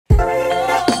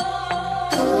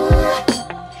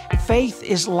Faith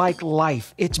is like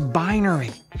life. It's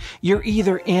binary. You're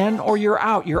either in or you're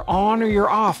out. You're on or you're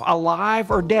off,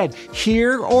 alive or dead,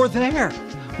 here or there.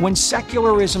 When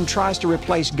secularism tries to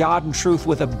replace God and truth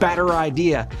with a better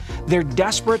idea, they're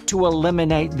desperate to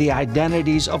eliminate the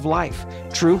identities of life: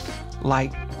 truth,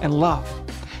 light, and love.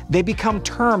 They become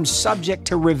terms subject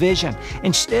to revision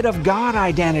instead of God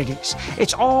identities.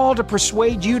 It's all to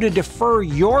persuade you to defer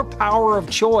your power of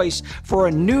choice for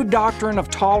a new doctrine of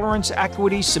tolerance,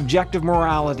 equity, subjective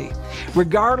morality.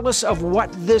 Regardless of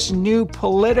what this new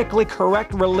politically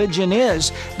correct religion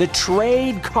is, the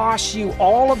trade costs you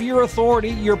all of your authority,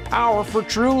 your power for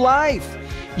true life.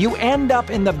 You end up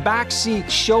in the backseat,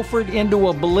 chauffeured into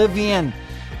oblivion.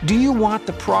 Do you want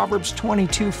the Proverbs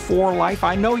 22:4 life?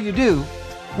 I know you do.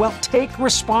 Well, take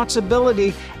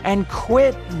responsibility and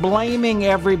quit blaming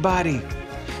everybody.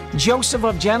 Joseph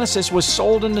of Genesis was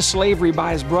sold into slavery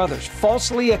by his brothers,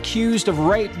 falsely accused of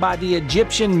rape by the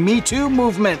Egyptian Me Too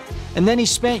movement, and then he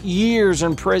spent years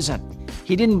in prison.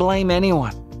 He didn't blame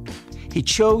anyone. He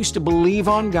chose to believe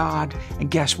on God,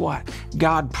 and guess what?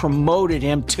 God promoted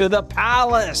him to the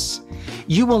palace.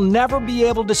 You will never be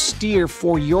able to steer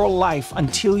for your life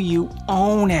until you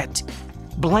own it.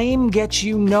 Blame gets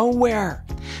you nowhere.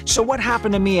 So what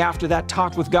happened to me after that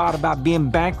talk with God about being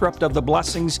bankrupt of the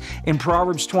blessings in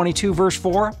Proverbs 22, verse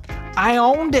 4? I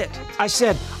owned it. I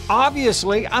said,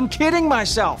 obviously, I'm kidding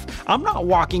myself. I'm not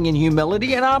walking in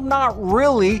humility, and I'm not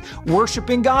really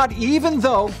worshiping God, even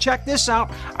though, check this out,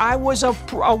 I was a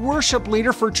worship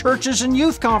leader for churches and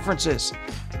youth conferences.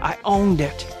 I owned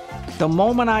it. The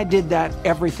moment I did that,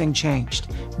 everything changed.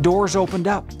 Doors opened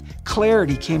up.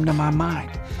 Clarity came to my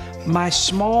mind. My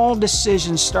small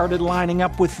decisions started lining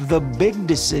up with the big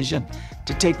decision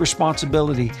to take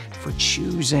responsibility for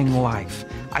choosing life.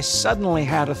 I suddenly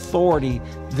had authority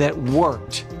that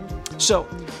worked. So,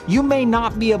 you may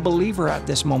not be a believer at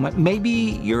this moment.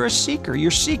 Maybe you're a seeker.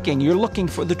 You're seeking. You're looking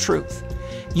for the truth.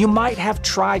 You might have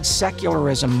tried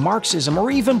secularism, Marxism, or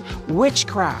even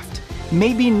witchcraft.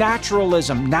 Maybe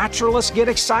naturalism. Naturalists get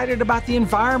excited about the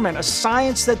environment, a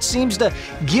science that seems to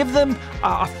give them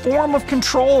a form of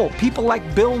control. People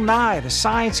like Bill Nye, the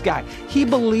science guy, he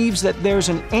believes that there's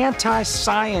an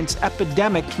anti-science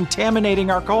epidemic contaminating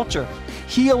our culture.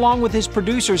 He, along with his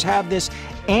producers, have this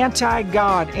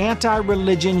anti-God,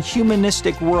 anti-religion,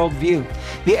 humanistic worldview.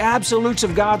 The absolutes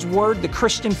of God's Word, the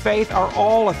Christian faith, are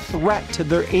all a threat to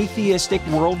their atheistic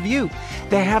worldview.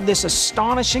 They have this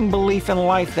astonishing belief in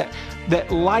life that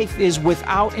life is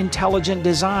without intelligent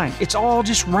design. It's all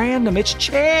just random. It's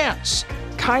chance.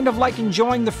 Kind of like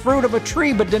enjoying the fruit of a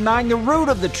tree but denying the root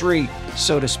of the tree,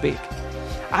 so to speak.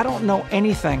 I don't know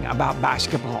anything about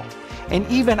basketball, and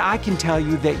even I can tell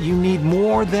you that you need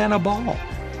more than a ball.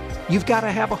 You've got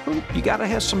to have a hoop. You got to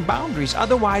have some boundaries.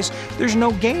 Otherwise, there's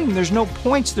no game. There's no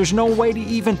points. There's no way to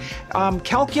even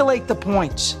calculate the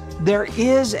points. There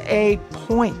is a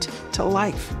point to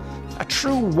life, a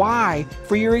true why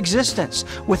for your existence.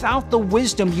 Without the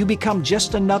wisdom, you become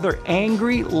just another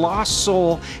angry, lost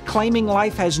soul claiming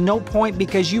life has no point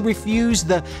because you refuse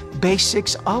the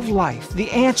basics of life, the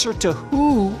answer to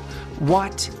who,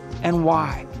 what, and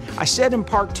why. I said in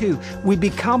part 2, we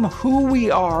become who we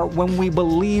are when we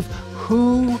believe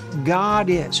who God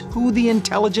is, who the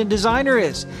intelligent designer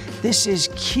is. This is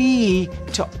key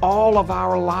to all of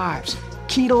our lives,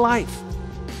 key to life.